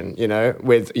interaction,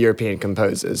 with European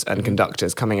composers and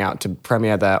conductors coming out to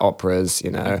premiere their operas,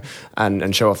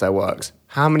 and show off their works.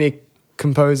 How many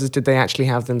composers did they actually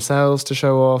have themselves to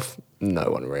show off?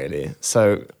 No one really.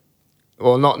 So,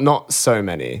 well, not so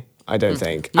many. I don't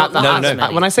think. Not as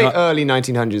many. When I say early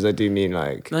 1900s, I do mean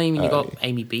like. No, you mean you've got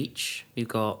Amy Beach, you've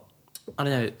got, I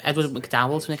don't know, Edward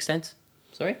McDowell to an extent.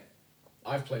 Sorry?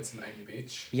 I've played some Amy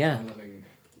Beach. Yeah. I'm loving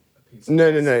a piece.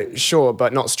 No, sure,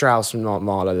 but not Strauss and not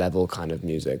Mahler level kind of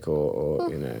music, or.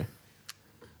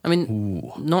 I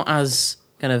mean, not as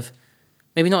kind of,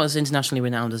 maybe not as internationally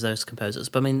renowned as those composers,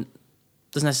 but I mean,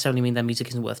 doesn't necessarily mean their music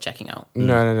isn't worth checking out.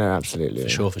 No, absolutely.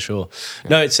 For sure. Yeah.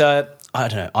 No, it's I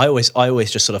don't know. I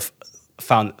always just sort of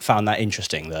found that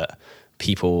interesting that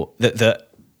people that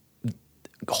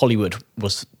Hollywood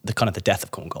was the kind of the death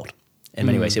of Korngold. In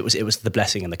many ways, it was the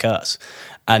blessing and the curse.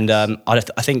 And I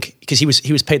think because he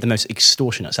was paid the most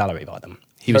extortionate salary by them.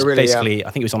 He was basically,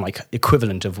 I think he was on like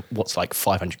equivalent of what's like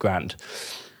 $500,000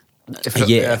 a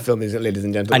year. Film music, ladies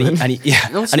and gentlemen. And he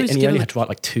only had to write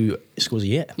like 2 scores a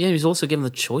year. Yeah, he was also given the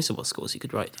choice of what scores he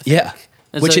could write. I think. Yeah.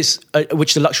 And Which so- is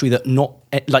a luxury that not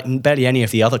like barely any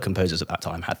of the other composers at that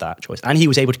time had that choice, and he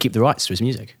was able to keep the rights to his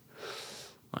music,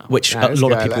 which a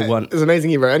lot of people weren't. It's amazing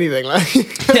he wrote anything. Like,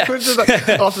 Yeah.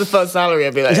 After the first salary,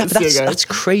 I'd be like, That's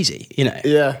crazy,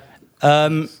 Yeah.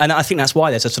 And I think that's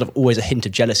why there's a sort of always a hint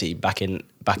of jealousy back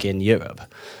in Europe.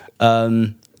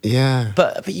 Yeah.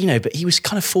 But he was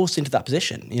kind of forced into that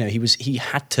position. He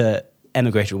had to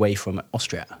emigrate away from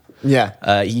Austria.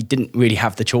 Yeah. He didn't really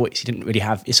have the choice. He didn't really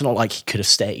have. It's not like he could have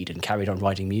stayed and carried on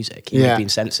writing music. He would have been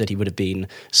censored. He would have been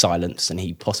silenced, and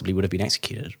he possibly would have been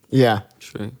executed. Yeah.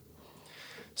 True.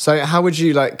 So, how would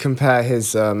you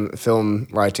film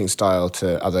writing style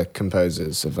to other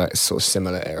composers of like sort of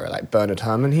similar era, like Bernard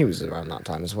Herrmann? He was around that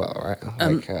time as well, right?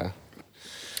 I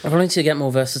probably need to get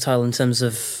more versatile in terms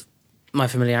of my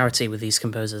familiarity with these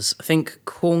composers. I think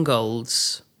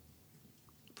Korngold's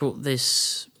brought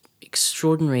this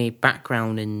extraordinary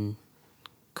background in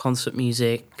concert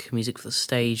music for the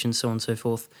stage, and so on and so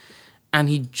forth. And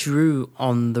he drew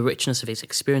on the richness of his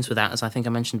experience with that, as I think I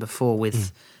mentioned before,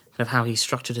 with kind of how he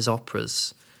structured his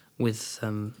operas with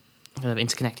kind of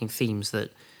interconnecting themes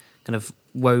that kind of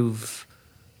wove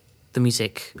the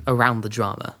music around the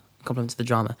drama, complemented the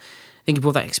drama. I think he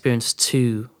brought that experience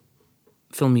to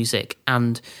film music.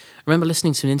 And I remember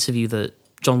listening to an interview that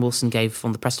John Wilson gave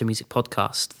on the Presto Music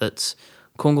podcast that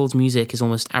Korngold's music is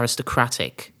almost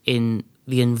aristocratic in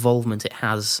the involvement it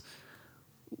has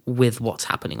with what's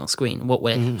happening on screen, what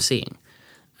we're seeing.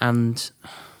 And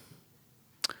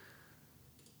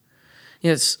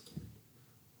it's...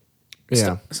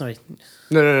 Yeah. Sorry.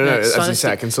 No. Yeah, As you say, stylistic-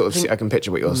 I can sort of I can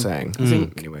picture what you're saying. I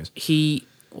think Anyways. he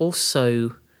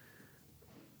also...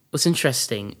 What's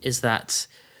interesting is that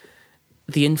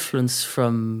the influence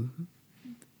from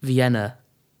Vienna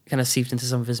kind of seeped into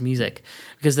some of his music,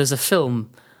 because there's a film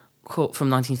from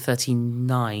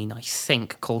 1939, I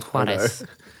think, called Juarez,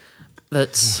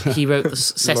 that he wrote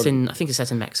set in, I think it's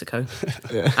set in Mexico.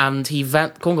 Yeah. And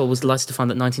Korngold was delighted to find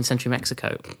that 19th century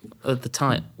Mexico, at the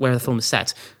time where the film is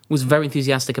set, was very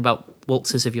enthusiastic about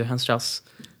waltzes of Johann Strauss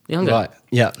the Younger. Right.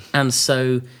 Yeah. And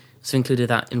so included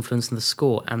that influence in the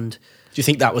score. And Do you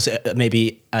think that was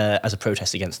maybe as a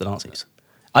protest against the Nazis?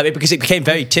 I mean, because it became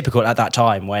very typical at that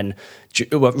time when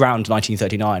around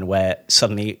 1939, where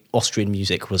suddenly Austrian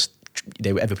music was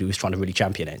everybody was trying to really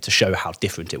champion it to show how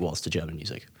different it was to German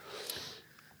music.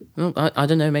 Well, I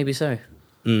don't know, maybe so.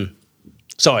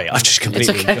 Sorry, I've just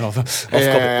completely okay. gone off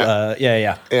Yeah,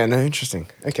 yeah. Yeah, no, interesting.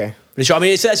 Okay. But I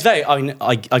mean, it's very. I mean,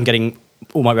 I'm getting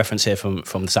all my reference here from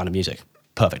The Sound of Music.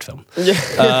 Perfect film.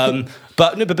 Yeah.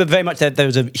 But very much there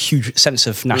was a huge sense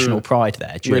of national pride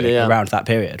there around that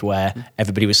period where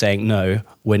everybody was saying, no,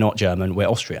 we're not German, we're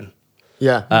Austrian.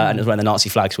 Yeah. And it was when the Nazi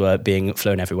flags were being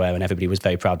flown everywhere and everybody was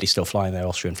very proudly still flying their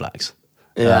Austrian flags.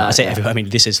 Yeah, I say everyone. I mean,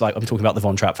 this is like I'm talking about the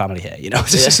Von Trapp family here. You know,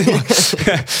 this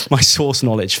is my source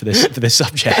knowledge for this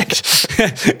subject.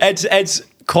 Ed's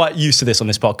quite used to this on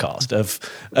this podcast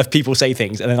of people say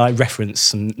things and then I reference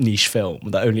some niche film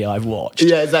that only I've watched.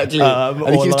 Yeah, exactly.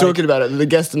 And he keeps talking about it. And the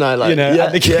guest and I like,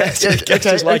 the guest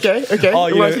is like, okay.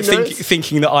 oh,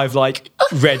 thinking that I've like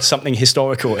read something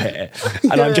historical here,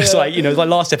 and I'm just like, like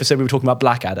last episode we were talking about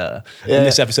Blackadder. In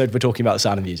this episode we're talking about The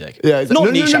Sound of Music. Yeah, it's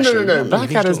not niche. No.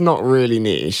 Blackadder's not really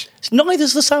niche.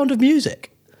 Neither's The Sound of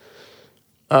Music.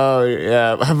 Oh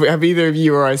yeah. Have either of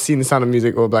you or I seen The Sound of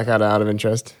Music or Blackadder out of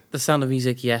interest? The Sound of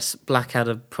Music, yes.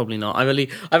 Blackadder, probably not. I've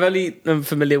only am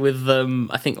familiar with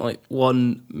I think like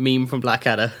one meme from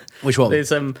Blackadder. Which one?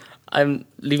 There's I'm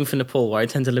leaving for Nepal where I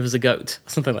tend to live as a goat,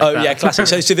 something like that. Oh yeah, classic.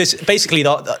 So this basically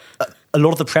a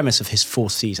lot of the premise of his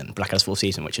fourth season, Blackadder's fourth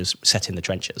season, which was set in the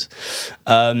trenches,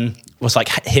 was like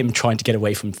him trying to get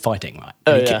away from fighting, right?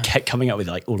 And he kept coming up with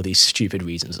like all of these stupid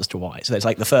reasons as to why. So it's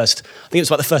like I think it was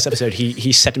about the first episode,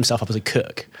 he set himself up as a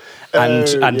cook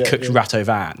and cooked Rat au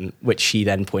Van, which he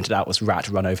then pointed out was rat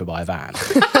run over by a van.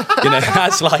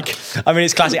 That's like, I mean,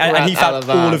 it's classic. And he found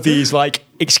all of these like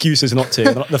excuses not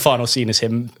to. The final scene is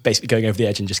him basically going over the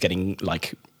edge and just getting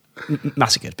like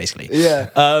massacred, basically. Yeah.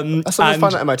 I sometimes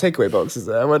find that in my takeaway boxes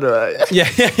there. I wonder. Yeah.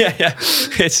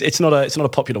 It's not a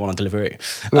popular one on Deliveroo.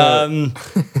 No.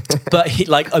 But he,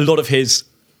 like a lot of his,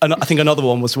 and I think another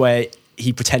one was where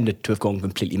he pretended to have gone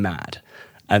completely mad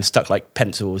and stuck like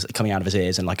pencils coming out of his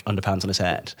ears and like underpants on his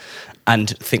head,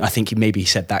 and I think he maybe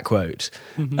said that quote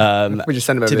We just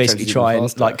send him over to basically try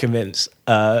and like convince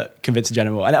the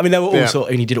general. And I mean, there were all sorts,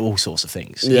 and he did all sorts of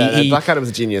things. Yeah, Blackadder was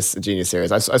a genius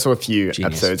series. I saw a few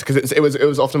episodes because it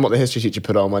was often what the history teacher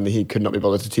put on when he could not be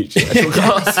bothered to teach the actual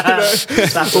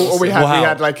class. Or we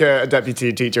had like a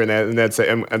deputy teacher and they'd say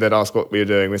and they'd ask what we were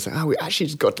doing. We'd say, we actually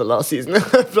just got to the last season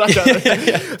of Blackadder.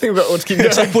 I think we've got to keep going.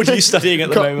 It's like, what are you studying at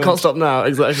the moment? Can't stop now.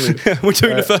 Exactly. We're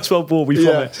doing the First World War. We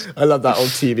promise. I love that old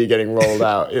TV getting rolled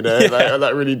out.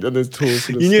 That really those tools.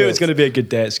 You knew it was going to be a good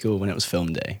day at school when it was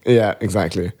film day. Yeah,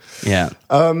 exactly. Yeah.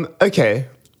 Okay.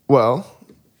 Well,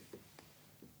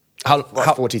 how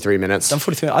 43 minutes. Done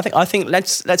 43. I think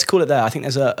let's call it there. I think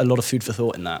there's a lot of food for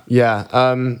thought in that. Yeah.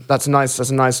 That's a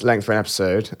nice length for an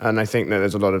episode, and I think that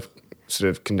there's a lot of sort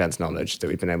of condensed knowledge that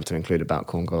we've been able to include about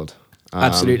Korngold.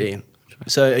 Absolutely.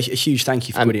 So a huge thank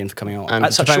you for Gwydion for coming on. And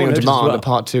at such depending on short demand, notice as a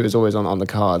part 2 is always on the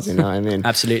cards. You know what I mean?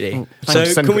 Absolutely.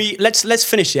 So can we let's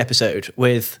finish the episode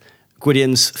with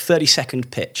Gwydion's 30-second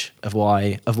pitch of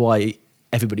why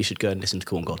everybody should go and listen to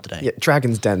Korngold today. Yeah,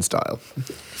 Dragon's Den style.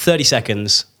 30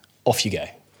 seconds, off you go.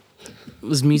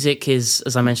 His music is,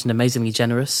 as I mentioned, amazingly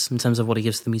generous in terms of what he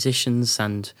gives to the musicians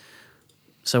and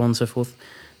so on and so forth.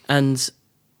 And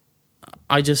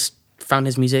I just found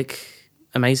his music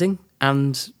amazing.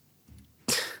 And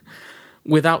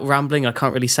without rambling, I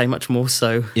can't really say much more.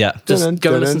 So just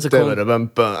go and listen to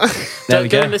Korngold.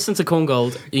 Go and listen to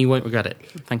Korngold, and you won't regret it.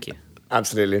 Thank you.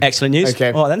 Absolutely. Excellent news.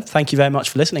 Okay. Well then, thank you very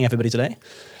much for listening, everybody, today.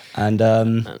 And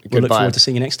we'll look forward to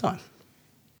seeing you next time.